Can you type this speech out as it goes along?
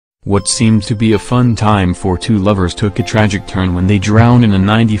What seemed to be a fun time for two lovers took a tragic turn when they drowned in a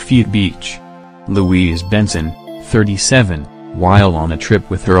 90-feet beach. Louise Benson, 37, while on a trip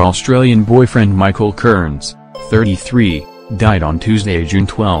with her Australian boyfriend Michael Kearns, 33, died on Tuesday, June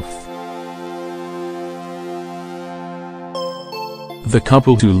 12. The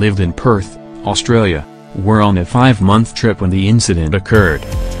couple, who lived in Perth, Australia, were on a 5-month trip when the incident occurred.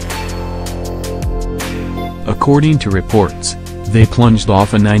 According to reports, they plunged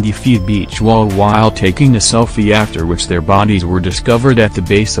off a 90-feet beach wall while taking a selfie, after which their bodies were discovered at the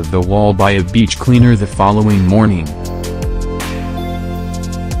base of the wall by a beach cleaner the following morning.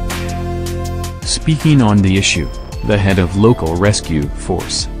 Speaking on the issue, the head of local rescue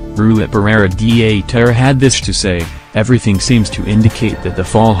force, Roulette Pereira da Terra, had this to say: "Everything seems to indicate that the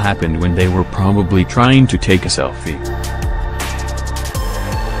fall happened when they were probably trying to take a selfie.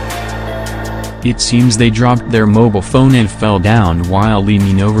 It seems they dropped their mobile phone and fell down while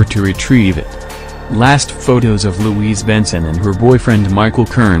leaning over to retrieve it." Last photos of Louise Benson and her boyfriend Michael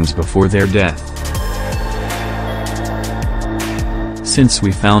Kearns before their death. "Since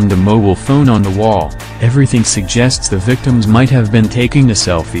we found a mobile phone on the wall, everything suggests the victims might have been taking a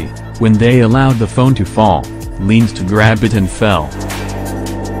selfie, when they allowed the phone to fall, leaned to grab it and fell.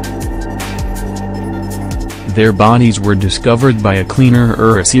 Their bodies were discovered by a cleaner."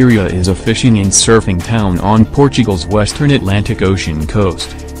 Ericeira is a fishing and surfing town on Portugal's western Atlantic Ocean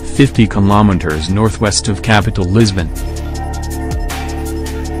coast, 50 kilometers northwest of capital Lisbon.